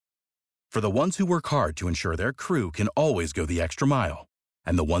For the ones who work hard to ensure their crew can always go the extra mile,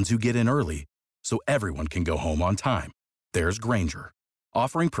 and the ones who get in early so everyone can go home on time, there's Grainger,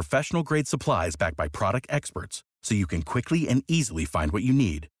 offering professional-grade supplies backed by product experts so you can quickly and easily find what you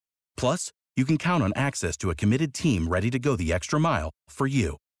need. Plus, you can count on access to a committed team ready to go the extra mile for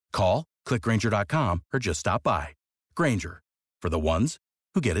you. Call, click Grainger.com, or just stop by. Grainger, for the ones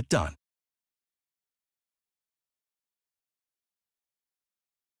who get it done.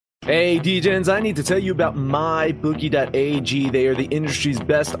 Hey, DJs, I need to tell you about MyBookie.ag. They are the industry's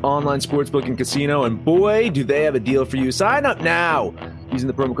best online sportsbook and casino, and boy, do they have a deal for you. Sign up now using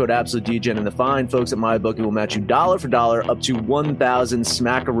the promo code AbsoluteDGen, and the fine folks at MyBookie will match you dollar for dollar up to 1,000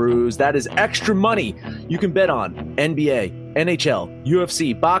 smackaroos. That is extra money you can bet on NBA, NHL,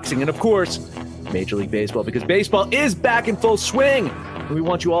 UFC, boxing, and of course, Major League Baseball, because baseball is back in full swing. And we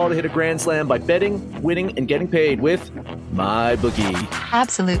want you all to hit a grand slam by betting, winning, and getting paid with MyBookie.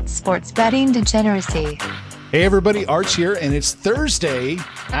 Absolute sports betting degeneracy. Hey everybody, Arch here, and it's Thursday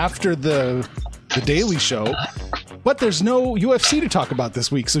after the Daily Show, but there's no UFC to talk about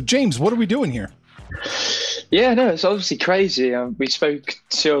this week. So James, what are we doing here? Yeah, no, it's obviously crazy. We spoke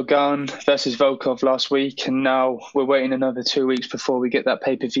to Gunn versus Volkov last week, and now we're waiting another 2 weeks before we get that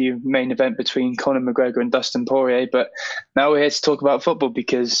pay-per-view main event between Conor McGregor and Dustin Poirier. But now we're here to talk about football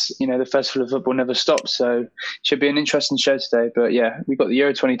because, you know, the festival of football never stops. So it should be an interesting show today. But yeah, we've got the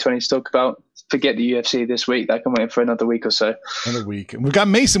Euro 2020 to talk about. Forget the UFC this week. That can wait for another week or so. Another week. And we've got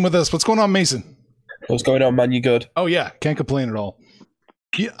Mason with us. What's going on, Mason? What's going on, man? You good? Oh, yeah. Can't complain at all.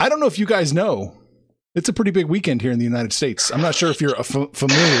 I don't know if you guys know. It's a pretty big weekend here in the United States. I'm not sure if you're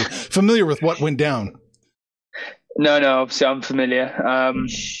familiar with what went down. No, obviously I'm familiar.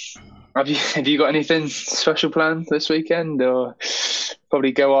 Have you got anything special planned this weekend, or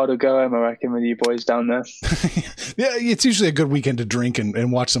probably go hard or go home? I reckon with you boys down there. Yeah, it's usually a good weekend to drink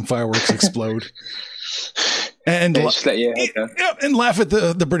and watch some fireworks explode, and just let you head down. And laugh at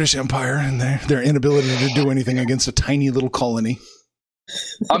the British Empire and their inability to do anything against a tiny little colony.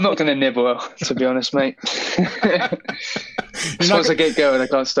 I'm not going to nibble, to be honest, mate. Once I get going, I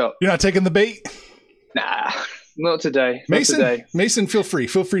can't stop. You're not taking the bait? Nah, not today. Mason, feel free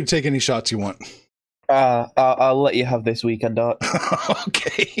to take any shots you want. I'll let you have this weekend, Art.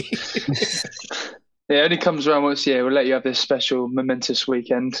 Okay. Yeah, it only comes around once a year. We'll let you have this special, momentous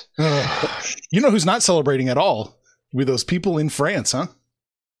weekend. You know who's not celebrating at all? With those people in France, huh?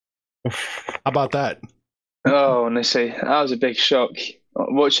 How about that? Oh, honestly, that was a big shock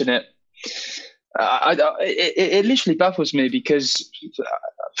watching it. It literally baffles me because you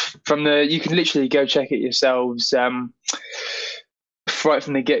can literally go check it yourselves. Right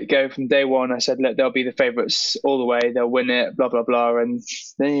from the get-go, from day one, I said, look, they'll be the favourites all the way. They'll win it, blah, blah, blah. And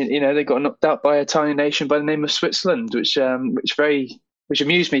then, you know, they got knocked out by a tiny nation by the name of Switzerland, which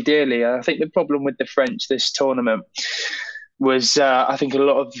amused me dearly. I think the problem with the French this tournament was I think a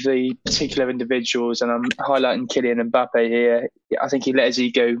lot of the particular individuals, and I'm highlighting Kylian Mbappe here, I think he let his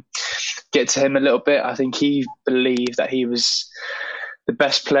ego get to him a little bit. I think he believed that he was the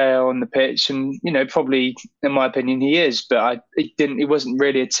best player on the pitch, and, you know, probably, in my opinion, he is, but he wasn't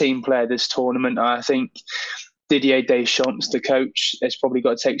really a team player this tournament. I think Didier Deschamps, the coach, has probably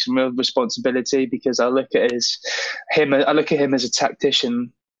got to take some real responsibility, because I look at him as a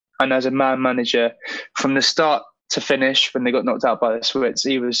tactician and as a man manager from the start to finish. When they got knocked out by the Swiss,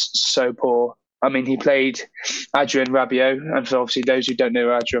 he was so poor. I mean, he played Adrien Rabiot, and for obviously those who don't know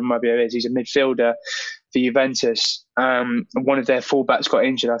who Adrien Rabiot is, he's a midfielder for Juventus. One of their fullbacks got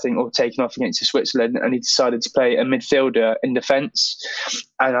injured, I think, or taken off against Switzerland, and he decided to play a midfielder in defence.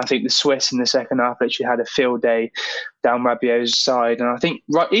 And I think the Swiss in the second half literally had a field day down Rabiot's side. And I think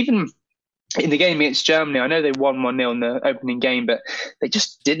even in the game against Germany, I know they won 1-0 in the opening game, but they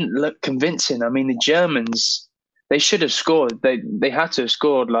just didn't look convincing. I mean, the Germans, they should have scored. They had to have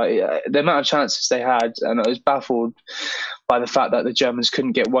scored. Like, the amount of chances they had, and I was baffled by the fact that the Germans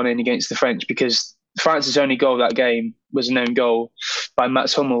couldn't get one in against the French, because France's only goal that game was an own goal by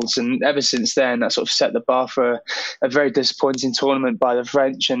Mats Hummels, and ever since then, that sort of set the bar for a very disappointing tournament by the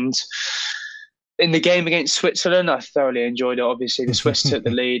French. And in the game against Switzerland, I thoroughly enjoyed it. Obviously, the Swiss took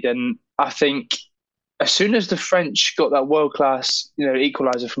the lead, and I think as soon as the French got that world-class, you know,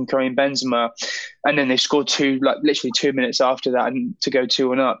 equaliser from Karim Benzema, and then they scored literally 2 minutes after that, and to go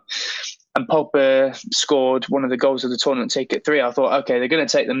 2-1 up, and Pogba scored one of the goals of the tournament, take it 3. I thought, okay, they're going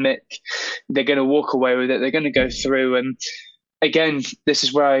to take the mick, they're going to walk away with it, they're going to go through. And again, this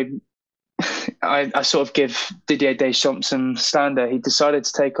is where I sort of give Didier Deschamps some slander. He decided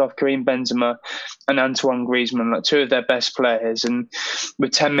to take off Karim Benzema and Antoine Griezmann, like two of their best players. And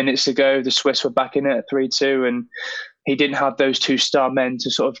with 10 minutes to go, the Swiss were back in it at 3-2, and he didn't have those two star men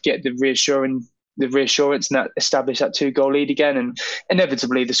to sort of get the reassurance and that establish that 2-goal lead again. And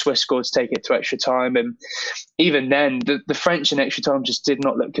inevitably the Swiss scored to take it to extra time. And even then, the French in extra time just did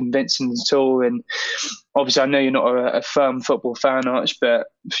not look convincing at all. And obviously, I know you're not a firm football fan, Arch, but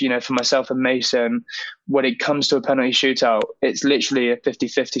for myself and Mason, when it comes to a penalty shootout, it's literally a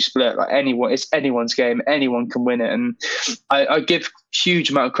 50-50 split. Like it's anyone's game. Anyone can win it. And I give huge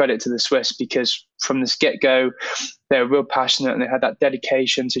amount of credit to the Swiss, because from this get-go, they were real passionate and they had that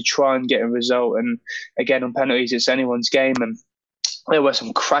dedication to try and get a result. And again, on penalties, it's anyone's game. And there were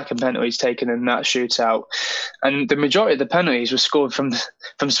some cracking penalties taken in that shootout, and the majority of the penalties were scored from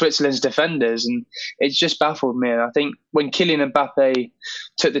Switzerland's defenders, and it's just baffled me. And I think when Kylian Mbappe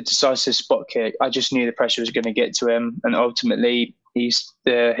took the decisive spot kick, I just knew the pressure was going to get to him, and ultimately his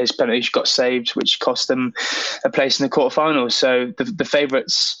penalty got saved, which cost them a place in the quarterfinals. So the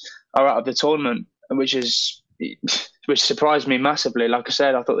favourites are out of the tournament, which surprised me massively. Like I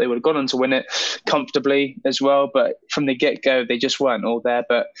said, I thought they would have gone on to win it comfortably as well, but from the get-go, they just weren't all there.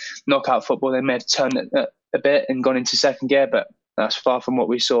 But knockout football, they may have turned it a bit and gone into second gear, but that's far from what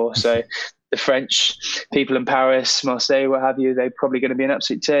we saw. So the French people in Paris, Marseille, what have you, they're probably going to be in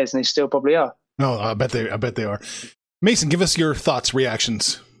absolute tears, and they still probably are. No, I bet they are. Mason, give us your thoughts,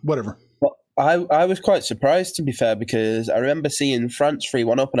 reactions, whatever. Well, I was quite surprised, to be fair, because I remember seeing France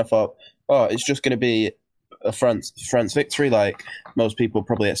 3-1 up, and I thought, oh, it's just going to be a France victory like most people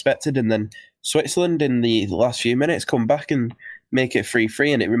probably expected, and then Switzerland in the last few minutes come back and make it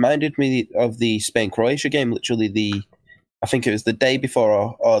 3-3, and it reminded me of the Spain-Croatia game, literally I think it was the day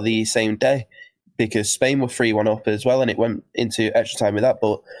before or the same day, because Spain were 3-1 up as well, and it went into extra time with that.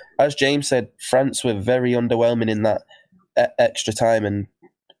 But as James said, France were very underwhelming in that extra time, and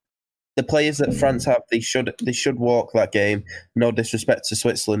the players that France have, they should walk that game. No disrespect to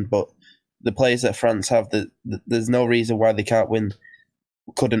Switzerland, but the players that France have, there's no reason why they couldn't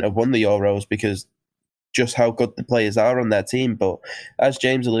have won the Euros, because just how good the players are on their team. But as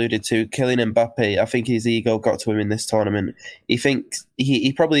James alluded to, Kylian Mbappe, I think his ego got to him in this tournament. He thinks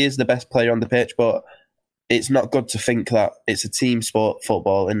he probably is the best player on the pitch, but it's not good to think that it's a team sport,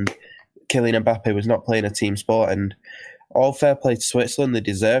 football, and Kylian Mbappe was not playing a team sport. And all fair play to Switzerland, they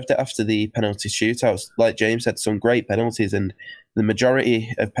deserved it after the penalty shootouts. Like James said, some great penalties, and the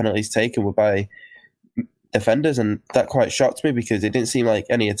majority of penalties taken were by defenders, and that quite shocked me because it didn't seem like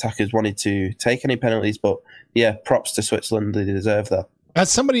any attackers wanted to take any penalties. But yeah, props to Switzerland, they deserve that.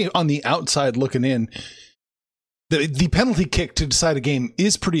 As somebody on the outside looking in, the penalty kick to decide a game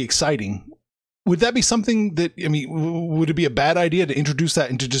is pretty exciting. Would that be something that, would it be a bad idea to introduce that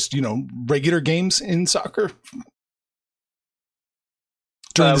into just, regular games in soccer?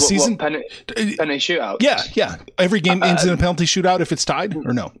 During the season? Penalty shootout? Yeah. Every game ends in a penalty shootout if it's tied,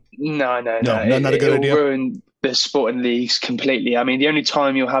 or no? No, not a good idea. It'll ruin the sporting leagues completely. I mean, the only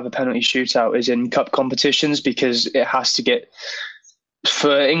time you'll have a penalty shootout is in cup competitions, because it has to get,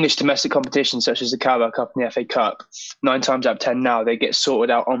 for English domestic competitions such as the Carabao Cup and the FA Cup, 9 times out of 10 now they get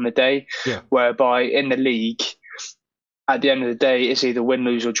sorted out on the day, whereby in the league, at the end of the day, it's either win,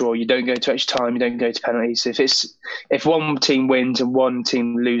 lose, or draw. You don't go to extra time. You don't go to penalties. If one team wins and one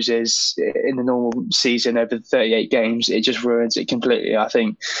team loses in the normal season over 38 games, it just ruins it completely. I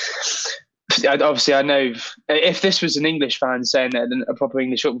think. Obviously, I know if this was an English fan saying that, and a proper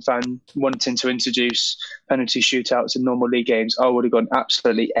English football fan wanting to introduce penalty shootouts in normal league games, I would have gone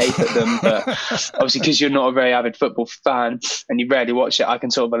absolutely ape at them. But obviously, because you're not a very avid football fan and you rarely watch it, I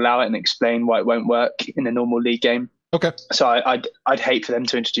can sort of allow it and explain why it won't work in a normal league game. Okay. So I'd hate for them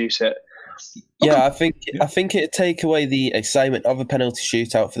to introduce it. Yeah, I think it'd take away the excitement of a penalty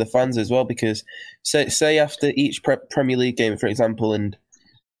shootout for the fans as well, because say after each Premier League game, for example, and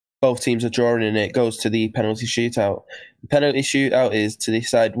both teams are drawing and it goes to the penalty shootout. The penalty shootout is to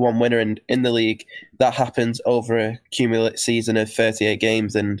decide one winner, and in the league that happens over a cumulative season of 38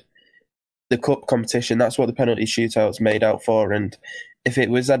 games, and the cup competition, that's what the penalty shootout's made out for. And if it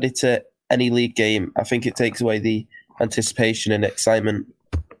was added to any league game, I think it takes away the anticipation and excitement.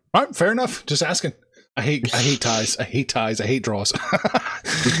 All right, fair enough. Just asking. I hate ties. I hate draws.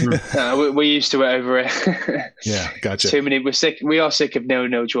 We're used to it over here. Yeah, gotcha. Too many. We are sick of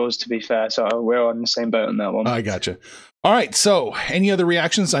no draws, to be fair. So we're on the same boat on that one. I gotcha. All right. So, any other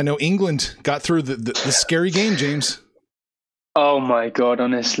reactions? I know England got through the scary game, James. Oh my God!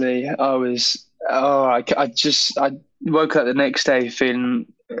 Honestly, I woke up the next day feeling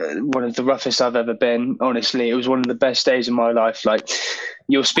one of the roughest I've ever been. Honestly, it was one of the best days of my life. Like,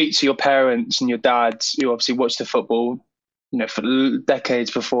 you'll speak to your parents and your dads who obviously watch the football, for decades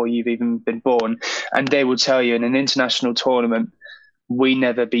before you've even been born, and they will tell you in an international tournament we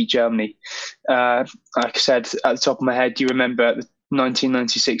never beat Germany. Like I said, at the top of my head, do you remember at the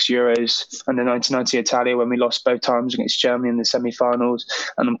 1996 Euros and the 1990 Italia when we lost both times against Germany in the semi-finals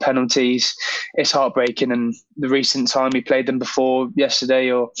and on penalties? It's heartbreaking. And the recent time we played them before yesterday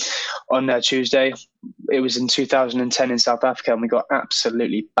or on Tuesday, it was in 2010 in South Africa, and we got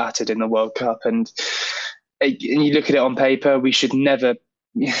absolutely battered in the World Cup. And you look at it on paper, we never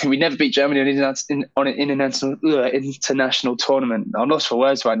beat Germany on an international tournament. I'm lost for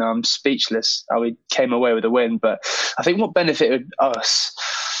words right now. I'm speechless how we came away with a win. But I think what benefited us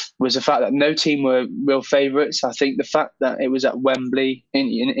was the fact that no team were real favourites. I think the fact that it was at Wembley in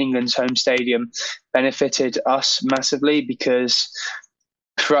England's home stadium benefited us massively, because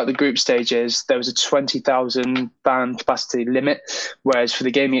throughout the group stages, there was a 20,000 fan capacity limit, whereas for the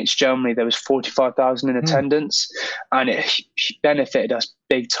game against Germany, there was 45,000 in attendance, and it benefited us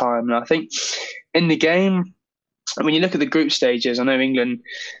big time. And I think in the game, when you look at the group stages, I know England,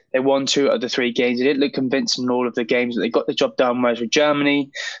 they won 2 out of the 3 games. They didn't look convincing in all of the games, but they got the job done, whereas with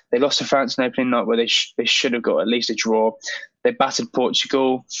Germany, they lost to France in opening night where they should have got at least a draw. They battered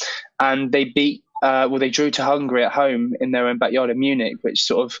Portugal, and they beat they drew to Hungary at home in their own backyard in Munich, which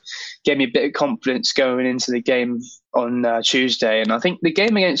sort of gave me a bit of confidence going into the game on Tuesday. And I think the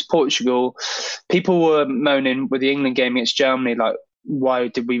game against Portugal, people were moaning with the England game against Germany, like, why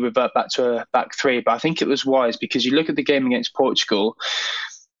did we revert back to a back 3? But I think it was wise, because you look at the game against Portugal,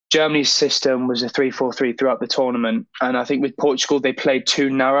 Germany's system was a 3-4-3 throughout the tournament. And I think with Portugal, they played too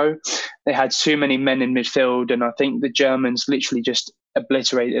narrow. They had too many men in midfield. And I think the Germans literally just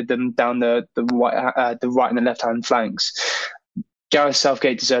obliterated them down the right and the left-hand flanks. Gareth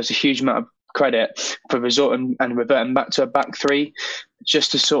Southgate deserves a huge amount of credit for resorting and reverting back to a back 3,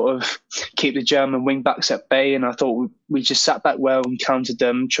 just to sort of keep the German wing-backs at bay. And I thought we just sat back well and countered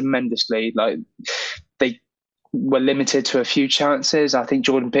them tremendously. Like, they were limited to a few chances. I think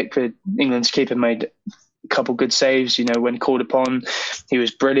Jordan Pickford, England's keeper, made a couple good saves. When called upon, he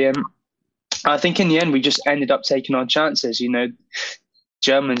was brilliant. I think in the end, we just ended up taking our chances.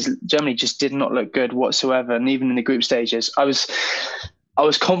 Germany just did not look good whatsoever. And even in the group stages, I was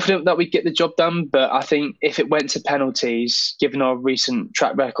confident that we'd get the job done. But I think if it went to penalties, given our recent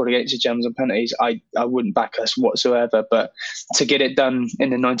track record against the Germans on penalties, I wouldn't back us whatsoever. But to get it done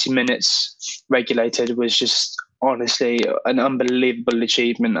in the 90 minutes regulated was just honestly an unbelievable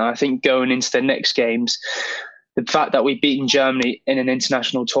achievement. And I think going into the next games, the fact that we've beaten Germany in an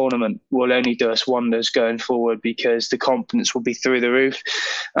international tournament will only do us wonders going forward, because the confidence will be through the roof.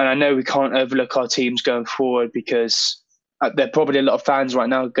 And I know we can't overlook our teams going forward, because there are probably a lot of fans right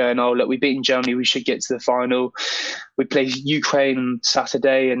now going, oh, look, we've beaten Germany, we should get to the final. We play Ukraine on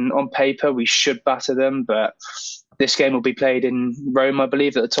Saturday, and on paper, we should batter them. But this game will be played in Rome, I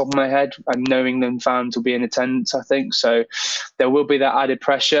believe, at the top of my head. And no England fans will be in attendance, I think. So there will be that added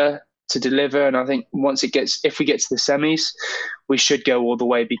pressure to deliver. And I think if we get to the semis, we should go all the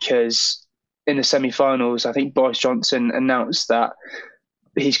way, because in the semi-finals, I think Boris Johnson announced that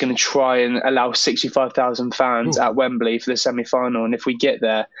he's going to try and allow 65,000 fans at Wembley for the semi-final. And if we get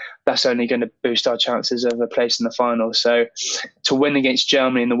there, that's only going to boost our chances of a place in the final. So to win against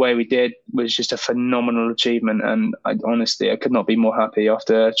Germany in the way we did was just a phenomenal achievement. And I could not be more happy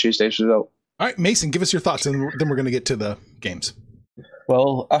after Tuesday's result. All right, Mason, give us your thoughts, and then we're going to get to the games.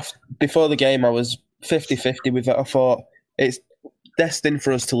 Well, before the game, I was 50-50 with it. I thought it's destined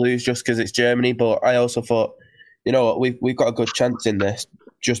for us to lose just because it's Germany. But I also thought, we've got a good chance in this,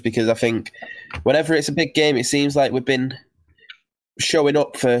 just because I think whenever it's a big game, it seems like we've been showing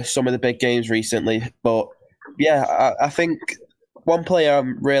up for some of the big games recently. But yeah, I think one player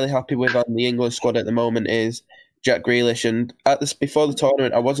I'm really happy with on the England squad at the moment is Jack Grealish. And before the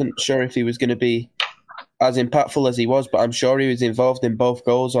tournament, I wasn't sure if he was going to be as impactful as he was, but I'm sure he was involved in both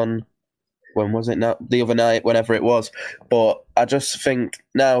goals on, when was it now? The other night, whenever it was. But I just think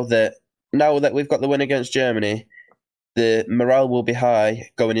now that we've got the win against Germany, the morale will be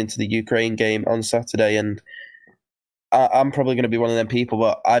high going into the Ukraine game on Saturday. And I'm probably going to be one of them people,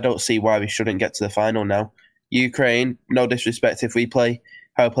 but I don't see why we shouldn't get to the final now. Ukraine, no disrespect, if we play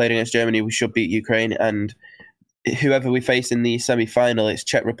how we played against Germany, we should beat Ukraine. And whoever we face in the semi-final, it's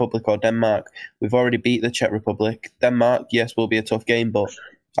Czech Republic or Denmark. We've already beat the Czech Republic. Denmark, yes, will be a tough game, but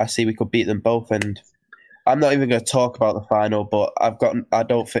I see we could beat them both. And I'm not even going to talk about the final, but I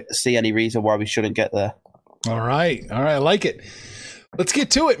don't see any reason why we shouldn't get there. All right, I like it. Let's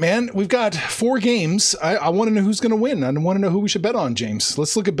get to it, man. We've got 4 games. I want to know who's going to win. I want to know who we should bet on, James.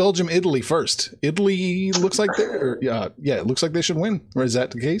 Let's look at Belgium, Italy first. Italy looks like it looks like they should win. Or is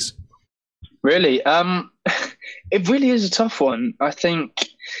that the case? Really? It really is a tough one. I think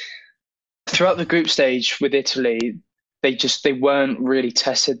throughout the group stage with Italy, they weren't really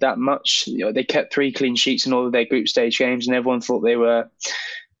tested that much. They kept 3 clean sheets in all of their group stage games, and everyone thought they were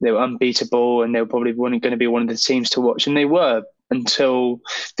unbeatable, and they were probably going to be one of the teams to watch, and they were until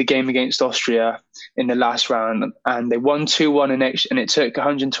the game against Austria in the last round, and they won 2-1 and it took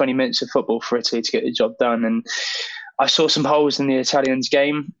 120 minutes of football for Italy to get the job done. And I saw some holes in the Italians'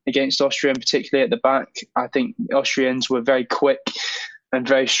 game against Austria, and particularly at the back. I think the Austrians were very quick and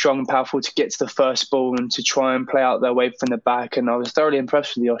very strong and powerful to get to the first ball and to try and play out their way from the back. And I was thoroughly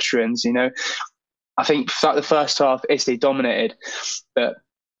impressed with the Austrians. I think throughout the first half, Italy dominated, but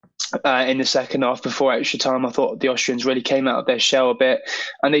in the second half, before extra time, I thought the Austrians really came out of their shell a bit,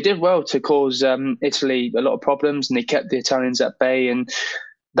 and they did well to cause Italy a lot of problems, and they kept the Italians at bay. And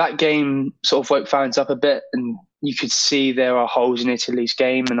that game sort of woke fans up a bit, and you could see there are holes in Italy's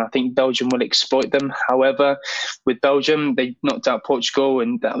game, and I think Belgium will exploit them. However, with Belgium, they knocked out Portugal,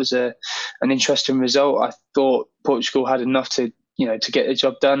 and that was an interesting result. I thought Portugal had enough to get the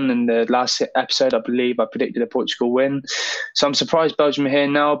job done. In the last episode, I believe I predicted a Portugal win. So I'm surprised Belgium are here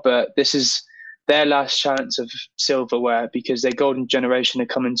now, but this is their last chance of silverware because their golden generation are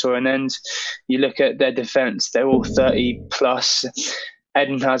coming to an end. You look at their defence, they're all 30 plus.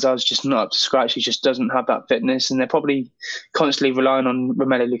 Eden Hazard's just not up to scratch. He just doesn't have that fitness, and they're probably constantly relying on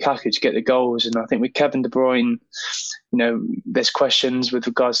Romelu Lukaku to get the goals. And I think with Kevin De Bruyne, there's questions with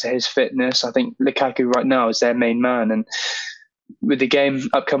regards to his fitness. I think Lukaku right now is their main man, and with the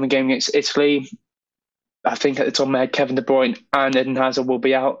upcoming game against Italy, I think at the top of my head, Kevin De Bruyne and Eden Hazard will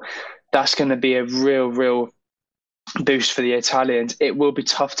be out. That's going to be a real boost for the Italians. It will be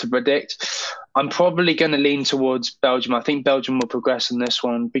tough to predict. I'm probably going to lean towards Belgium. I think Belgium will progress in this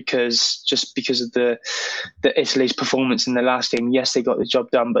one because of the Italy's performance in the last game. Yes, they got the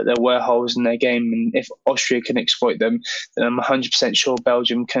job done, but there were holes in their game, and if Austria can exploit them, then I'm 100% sure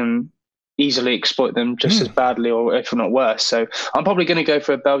Belgium can easily exploit them just as badly, or if not worse. So I'm probably going to go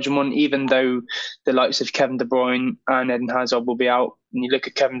for a Belgium one, even though the likes of Kevin De Bruyne and Eden Hazard will be out. And you look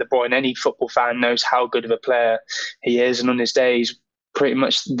at Kevin De Bruyne, any football fan knows how good of a player he is, and on his day he's pretty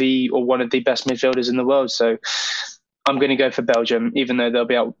much one of the best midfielders in the world. So I'm going to go for Belgium, even though they'll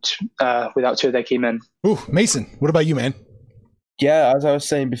be out without 2 of their key men. Ooh, Mason, what about you, man? Yeah, as I was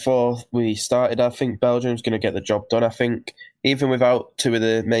saying before we started, I think Belgium's going to get the job done. I think even without 2 of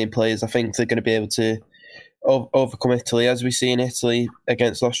the main players, I think they're going to be able to overcome Italy. As we see in Italy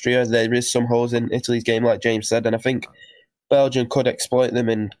against Austria, there is some holes in Italy's game, like James said, and I think Belgium could exploit them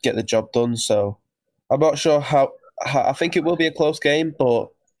and get the job done. So I'm not sure how I think it will be a close game, but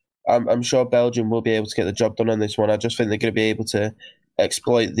I'm sure Belgium will be able to get the job done on this one. I just think they're going to be able to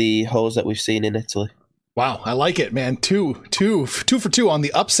exploit the holes that we've seen in Italy. Wow, I like it, man. Two for two on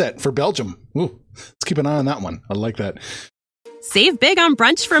the upset for Belgium. Ooh, let's keep an eye on that one. I like that. Save big on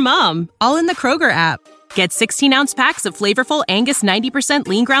brunch for mom, all in the Kroger app. Get 16-ounce packs of flavorful Angus 90%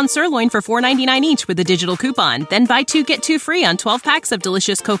 lean ground sirloin for $4.99 each with a digital coupon. Then buy 2, get 2 free on 12 packs of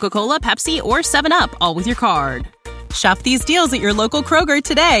delicious Coca-Cola, Pepsi, or 7-Up, all with your card. Shop these deals at your local Kroger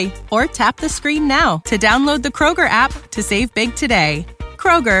today, or tap the screen now to download the Kroger app to save big today.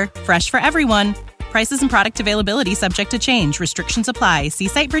 Kroger, fresh for everyone. Prices and product availability subject to change. Restrictions apply. See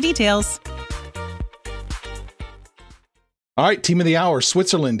site for details. All right, team of the hour.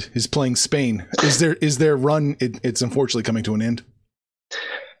 Switzerland is playing Spain. Is their run? It's unfortunately coming to an end.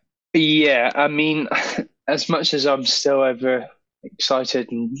 Yeah, I mean, as much as I'm still excited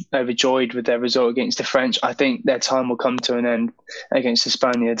and overjoyed with their result against the French, I think their time will come to an end against the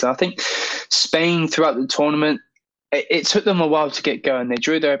Spaniards. I think Spain throughout the tournament, it took them a while to get going. They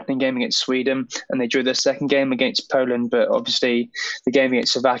drew their opening game against Sweden and they drew their second game against Poland, but obviously the game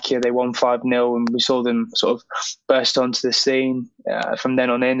against Slovakia, they won 5-0 and we saw them sort of burst onto the scene from then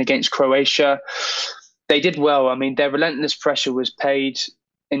on in. Against Croatia, they did well. I mean, their relentless pressure was paid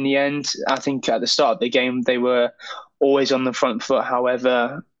in the end. I think at the start of the game, they were always on the front foot.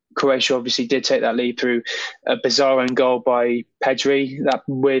 However, Croatia obviously did take that lead through a bizarre own goal by Pedri, that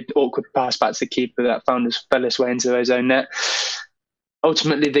weird, awkward pass back to the keeper that fell his way into his own net.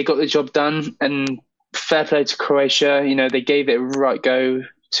 Ultimately, they got the job done, and fair play to Croatia. They gave it a right go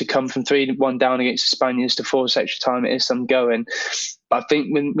to come from 3-1 down against the Spaniards to force extra time. It is some going. But I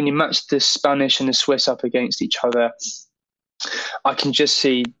think when you match the Spanish and the Swiss up against each other, I can just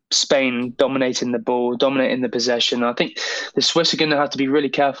see Spain dominating the ball, dominating the possession. I think the Swiss are going to have to be really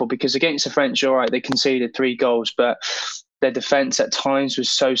careful because against the French, all right, they conceded 3 goals, but their defence at times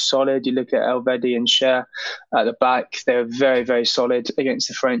was so solid. You look at Elvedi and Cher at the back, they were very, very solid against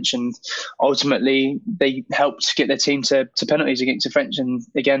the French, and ultimately they helped get their team to penalties against the French, and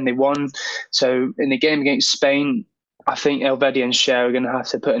again, they won. So in the game against Spain, I think Elvedi and Cher are going to have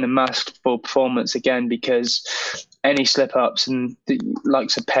to put in a masterful performance again, because any slip-ups and the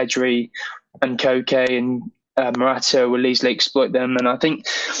likes of Pedri and Koke and Morata will easily exploit them. And I think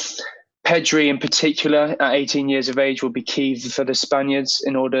Pedri in particular at 18 years of age will be key for the Spaniards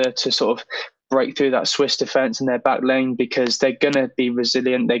in order to sort of break through that Swiss defence in their back lane, because they're going to be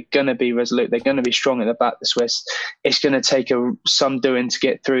resilient, they're going to be resolute, they're going to be strong at the back, the Swiss. It's going to take some doing to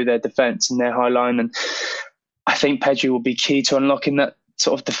get through their defence and their high line. And I think Pedri will be key to unlocking that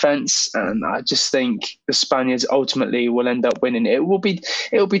sort of defence, and I just think the Spaniards ultimately will end up winning. It will be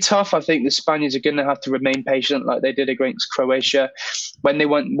tough. I think the Spaniards are going to have to remain patient like they did against Croatia. When they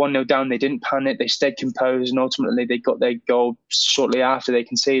went 1-0 down, they didn't panic, they stayed composed, and ultimately they got their goal shortly after they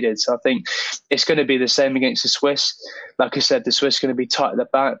conceded. So I think it's going to be the same against the Swiss. Like I said, the Swiss are going to be tight at the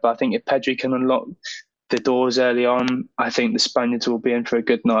back, but I think if Pedri can unlock the doors early on, I think the Spaniards will be in for a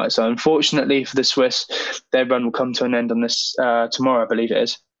good night. So unfortunately for the Swiss, their run will come to an end on this tomorrow, I believe it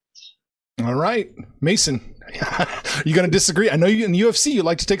is. All right, Mason, you going to disagree? I know you in the UFC, you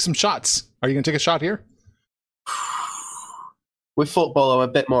like to take some shots. Are you going to take a shot here? With football, I'm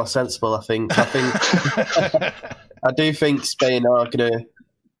a bit more sensible, I think. I do think Spain are going to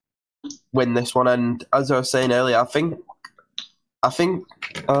win this one. And as I was saying earlier,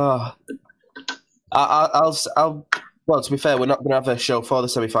 well, to be fair, we're not going to have a show for the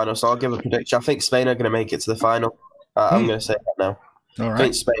semi-final, so I'll give a prediction. I think Spain are going to make it to the final. I'm going to say that now. All right. I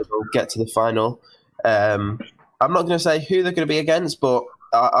think Spain will get to the final. I'm not going to say who they're going to be against, but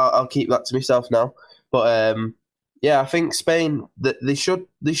I'll keep that to myself now. But yeah, I think Spain, they should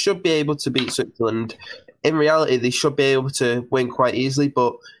be able to beat Switzerland. In reality, they should be able to win quite easily,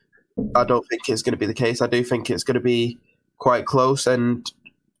 but I don't think it's going to be the case. I do think it's going to be quite close, and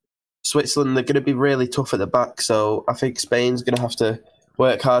Switzerland, they're going to be really tough at the back, so I think Spain's going to have to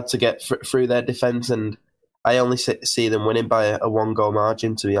work hard to get through their defence, and I only see them winning by a 1-goal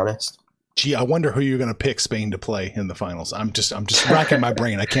margin, to be honest. Gee, I wonder who you're going to pick Spain to play in the finals. I'm just racking my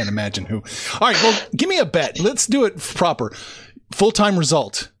brain. I can't imagine who. All right, well, give me a bet. Let's do it proper. Full-time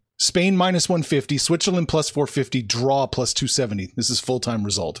result. Spain minus 150, Switzerland plus 450, draw plus 270. This is full-time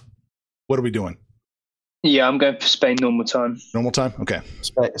result. What are we doing? Yeah, I'm going for Spain normal time. Normal time? Okay.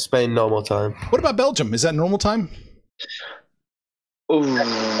 Spain normal time. What about Belgium? Is that normal time? Ooh,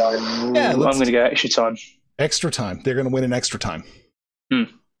 yeah, I'm going to go extra time. Extra time. They're going to win in extra time.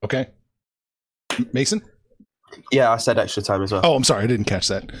 Okay. Mason? Yeah, I said extra time as well. Oh, I'm sorry. I didn't catch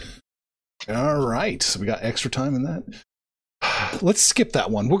that. All right. So we got extra time in that. Let's skip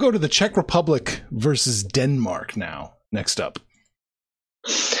that one. We'll go to the Czech Republic versus Denmark now. Next up.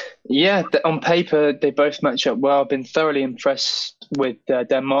 Yeah, on paper, they both match up well. I've been thoroughly impressed with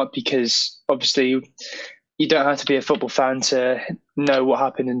Denmark, because obviously you don't have to be a football fan to know what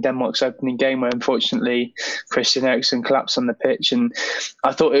happened in Denmark's opening game, where unfortunately Christian Eriksen collapsed on the pitch. And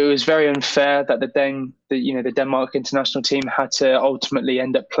I thought it was very unfair that the Denmark international team had to ultimately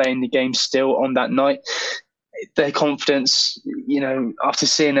end up playing the game still on that night. Their confidence, after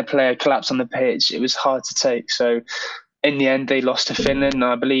seeing a player collapse on the pitch, it was hard to take. So in the end, they lost to Finland, and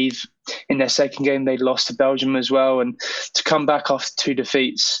I believe in their second game they lost to Belgium as well. And to come back after 2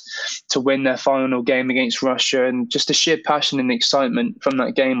 defeats to win their final game against Russia, and just the sheer passion and excitement from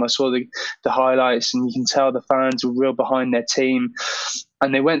that game. I saw the highlights, and you can tell the fans were real behind their team,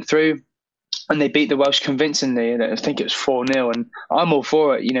 and they went through and they beat the Welsh convincingly. And I think it was 4-0, and I'm all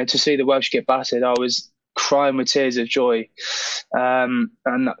for it. To see the Welsh get battered, I was crying with tears of joy, and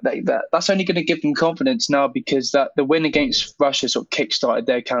that's only going to give them confidence now, because the win against Russia sort of kick-started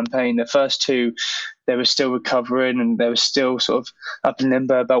their campaign. The first 2, they were still recovering, and they were still sort of up in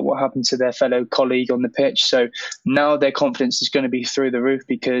limbo about what happened to their fellow colleague on the pitch. So now their confidence is going to be through the roof,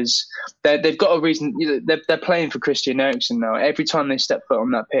 because they've got a reason. They're playing for Christian Eriksen now. Every time they step foot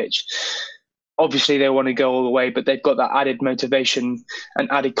on that pitch, obviously they want to go all the way, but they've got that added motivation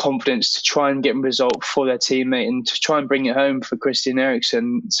and added confidence to try and get a result for their teammate and to try and bring it home for Christian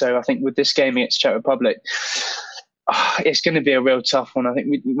Eriksen. So I think with this game against Czech Republic, it's going to be a real tough one. I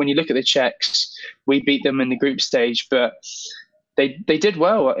think when you look at the Czechs, we beat them in the group stage, but they did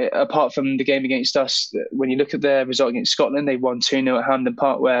well, apart from the game against us. When you look at their result against Scotland, they won 2-0 at Hampden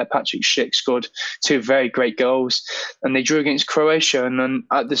Park, where Patrick Schick scored 2 very great goals. And they drew against Croatia. And then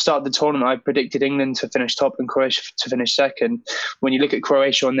at the start of the tournament, I predicted England to finish top and Croatia to finish second. When you look at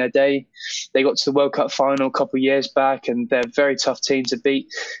Croatia on their day, they got to the World Cup final a couple of years back, and they're a very tough team to beat.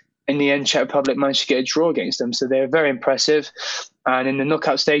 In the end, Czech Republic managed to get a draw against them, so they're very impressive. And in the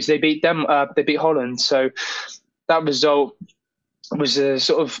knockout stage, they beat Holland. So that result was a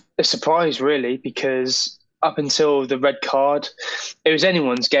sort of a surprise, really, because up until the red card, it was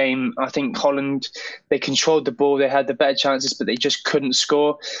anyone's game. I think Holland, they controlled the ball, they had the better chances, but they just couldn't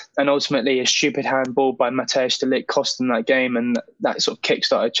score. And ultimately, a stupid handball by Matthijs de Ligt cost them that game, and that sort of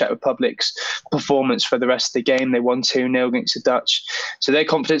kickstarted Czech Republic's performance for the rest of the game. They won 2-0 against the Dutch. So their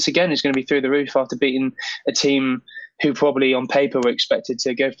confidence, again, is going to be through the roof after beating a team who probably on paper were expected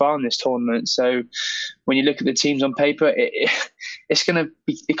to go far in this tournament. So when you look at the teams on paper, it's going to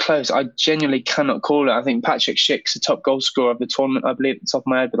be close. I genuinely cannot call it. I think Patrick Schick's the top goal scorer of the tournament, I believe, at the top of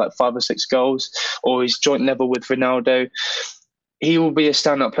my head, with like 5 or 6 goals, or he's joint level with Ronaldo. He will be a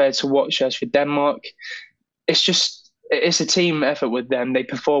stand-up player to watch. As for Denmark, it's a team effort with them. They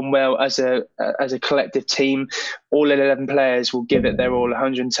perform well as a collective team. All 11 players will give it their all,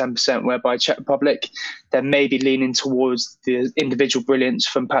 110%, whereby Czech Republic, they're maybe leaning towards the individual brilliance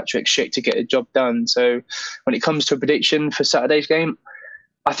from Patrick Schick to get the job done. So when it comes to a prediction for Saturday's game,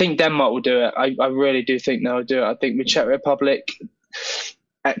 I think Denmark will do it. I really do think they'll do it. I think with Czech Republic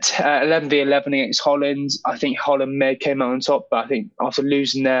at 11v11 against Holland, I think Holland may have came out on top, but I think after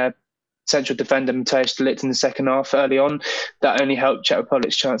losing their central defender Matthijs de Ligt in the second half early on, that only helped Czech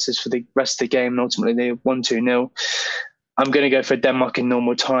Republic's chances for the rest of the game, and ultimately they won 2-0. I'm going to go for Denmark in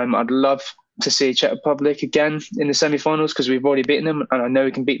normal time. I'd love to see Czech Republic again in the semi-finals because we've already beaten them, and I know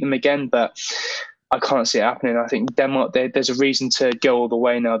we can beat them again, but I can't see it happening. I think Denmark, there's a reason to go all the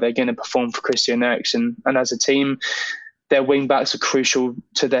way now. They're going to perform for Christian Eriksen, and as a team, their wing-backs are crucial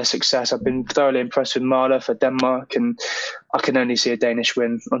to their success. I've been thoroughly impressed with Marler for Denmark, and I can only see a Danish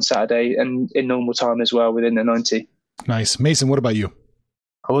win on Saturday and in normal time as well within the 90. Nice. Mason, what about you?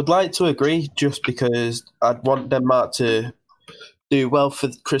 I would like to agree just because I'd want Denmark to do well for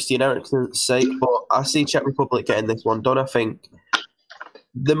Christian Eriksen's sake, but I see Czech Republic getting this one done. I think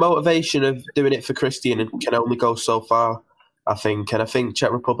the motivation of doing it for Christian can only go so far, I think. And I think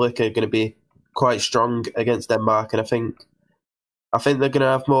Czech Republic are going to be quite strong against Denmark, and I think they're going to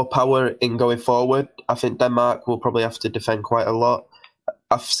have more power in going forward. I think Denmark will probably have to defend quite a lot.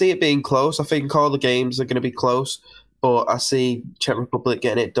 I see it being close. I think all the games are going to be close, but I see Czech Republic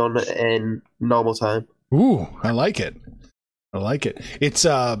getting it done in normal time. Ooh, I like it. It's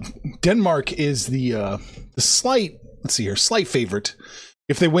Denmark is the slight favorite.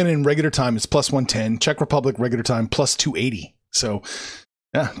 If they win in regular time, it's plus 110. Czech Republic regular time plus 280. So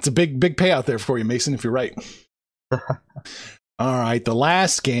yeah, it's a big payout there for you, Mason, if you're right. All right, the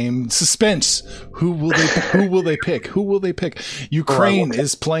last game, suspense. Who will they pick? Ukraine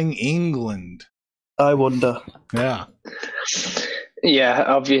is playing England. I wonder. Yeah. Yeah,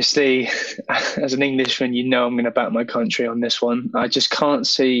 obviously, as an Englishman, I'm going to back my country on this one. I just can't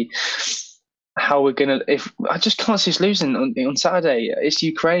see how we're going to... I just can't see us losing on Saturday. It's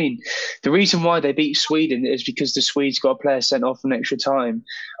Ukraine. The reason why they beat Sweden is because the Swedes got a player sent off in extra time.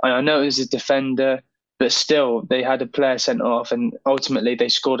 I know it was a defender, but still, they had a player sent off, and ultimately they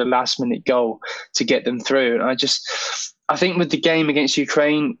scored a last-minute goal to get them through. And I think with the game against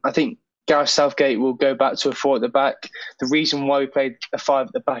Ukraine, I think Gareth Southgate will go back to a 4 at the back. The reason why we played a 5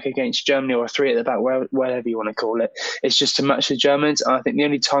 at the back against Germany, or a 3 at the back, whatever you want to call it, is just to match the Germans. And I think the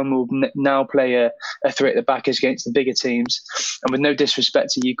only time we'll now play a 3 at the back is against the bigger teams. And with no disrespect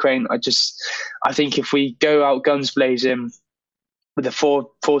to Ukraine, I think if we go out guns blazing with a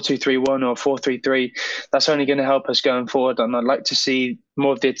 4-2-3-1 or 4-3-3, that's only going to help us going forward. And I'd like to see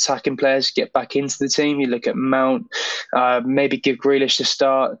more of the attacking players get back into the team. You look at Mount, maybe give Grealish the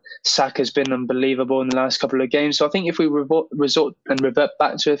start. Saka's been unbelievable in the last couple of games. So I think if we revert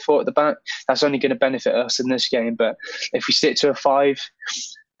back to a 4 at the back, that's only going to benefit us in this game. But if we stick to a 5,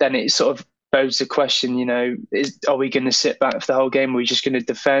 then it sort of pose the question, are we going to sit back for the whole game? Or are we just going to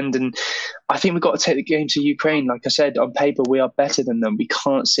defend? And I think we've got to take the game to Ukraine. Like I said, on paper, we are better than them. We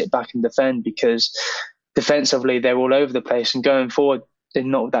can't sit back and defend because defensively, they're all over the place. And going forward, they're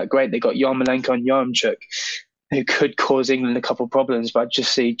not that great. They got Yarmolenko and Yaremchuk, who could cause England a couple of problems. But I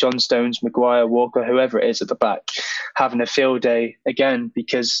just see John Stones, Maguire, Walker, whoever it is at the back, having a field day again,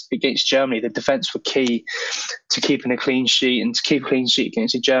 because against Germany, the defence were key to keeping a clean sheet, and to keep a clean sheet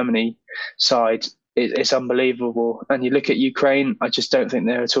against a Germany side, it's unbelievable. And you look at Ukraine, I just don't think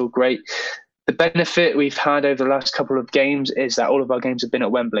they're at all great. The benefit we've had over the last couple of games is that all of our games have been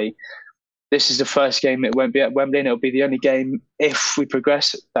at Wembley. This is the first game it won't be at Wembley, and it'll be the only game, if we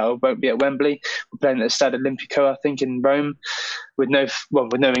progress, that won't be at Wembley. We're playing at the Stade Olimpico, I think, in Rome, with no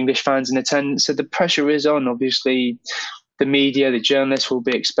English fans in attendance. So the pressure is on. Obviously, the media, the journalists will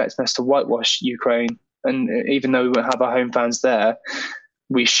be expecting us to whitewash Ukraine. And even though we won't have our home fans there,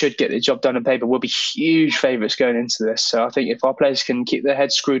 we should get the job done on paper. We'll be huge favourites going into this. So I think if our players can keep their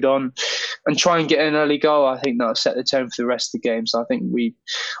heads screwed on and try and get an early goal, I think that'll set the tone for the rest of the game. So I think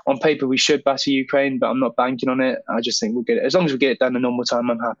on paper, we should batter Ukraine, but I'm not banking on it. I just think we'll get it. As long as we get it done in normal time,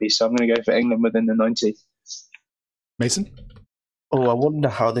 I'm happy. So I'm going to go for England within the 90. Mason? Oh, I wonder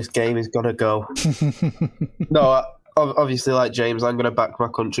how this game is going to go. No, obviously, like James, I'm going to back my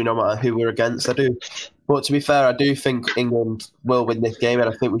country no matter who we're against. I do. But to be fair, I do think England will win this game, and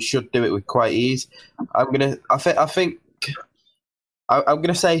I think we should do it with quite ease. I'm going to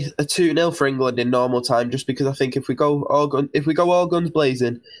say a 2-0 for England in normal time, just because I think if we go all guns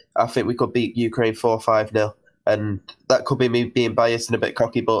blazing, I think we could beat Ukraine 4-5-0. And that could be me being biased and a bit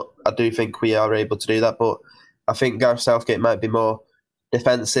cocky, but I do think we are able to do that. But I think Gareth Southgate might be more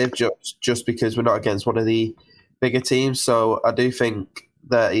defensive just because we're not against one of the bigger teams. So I do think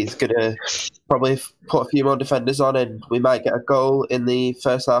that he's going to probably put a few more defenders on, and we might get a goal in the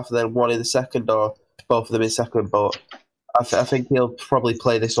first half and then one in the second, or both of them in second. But I think he'll probably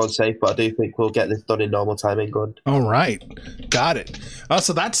play this one safe, but I do think we'll get this done in normal time, England. All right. Got it.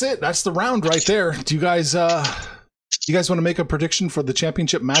 So that's it. That's the round right there. Do you guys want to make a prediction for the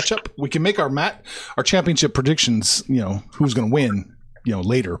championship matchup? We can make our championship predictions, who's going to win,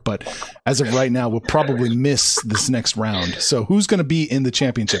 later. But as of right now, we'll probably miss this next round. So who's going to be in the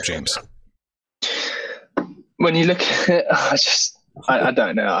championship, James? When you look at it, I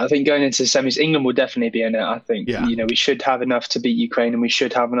don't know. I think going into the semis, England will definitely be in it. I think, we should have enough to beat Ukraine, and we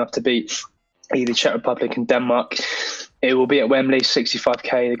should have enough to beat either Czech Republic and Denmark. It will be at Wembley,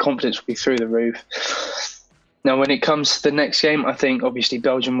 65k. The confidence will be through the roof. Now, when it comes to the next game, I think obviously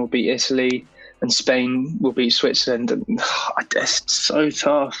Belgium will beat Italy and Spain will beat Switzerland. It's so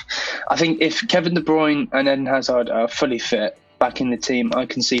tough. I think if Kevin De Bruyne and Eden Hazard are fully fit back in the team, I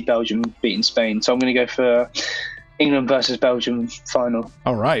can see Belgium beating Spain. So I'm going to go for England versus Belgium final.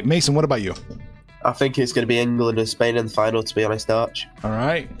 All right. Mason, what about you? I think it's going to be England and Spain in the final, to be honest, Arch. All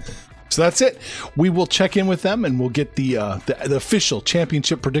right. So that's it. We will check in with them and we'll get the official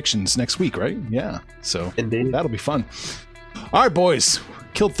championship predictions next week, right? Yeah. So indeed, that'll be fun. All right, boys.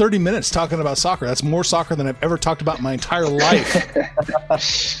 Killed 30 minutes talking about soccer. That's more soccer than I've ever talked about in my entire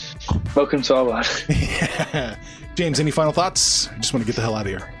life. Welcome to our world. Yeah. James, any final thoughts? I just want to get the hell out of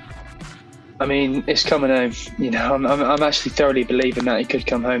here. I mean, it's coming home. I'm actually thoroughly believing that he could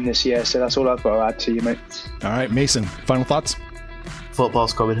come home this year. So that's all I've got to add to you, mate. All right, Mason, final thoughts?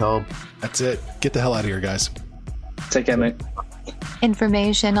 Football's coming home. That's it. Get the hell out of here, guys. Take care, mate.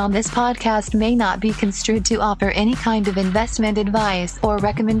 Information on this podcast may not be construed to offer any kind of investment advice or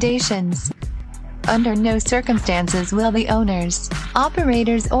recommendations. Under no circumstances will the owners,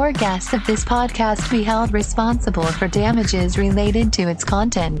 operators, or guests of this podcast be held responsible for damages related to its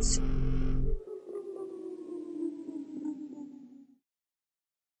contents.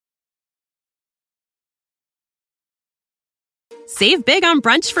 Save big on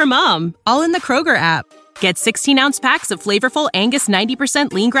brunch for mom, all in the Kroger app. Get 16-ounce packs of flavorful Angus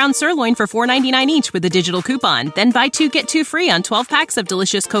 90% lean ground sirloin for $4.99 each with a digital coupon. Then buy 2, get 2 free on 12 packs of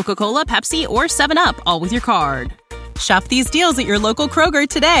delicious Coca-Cola, Pepsi, or 7-Up, all with your card. Shop these deals at your local Kroger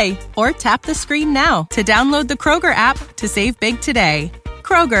today, or tap the screen now to download the Kroger app to save big today.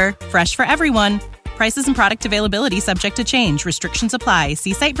 Kroger, fresh for everyone. Prices and product availability subject to change. Restrictions apply.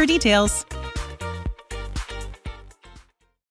 See site for details.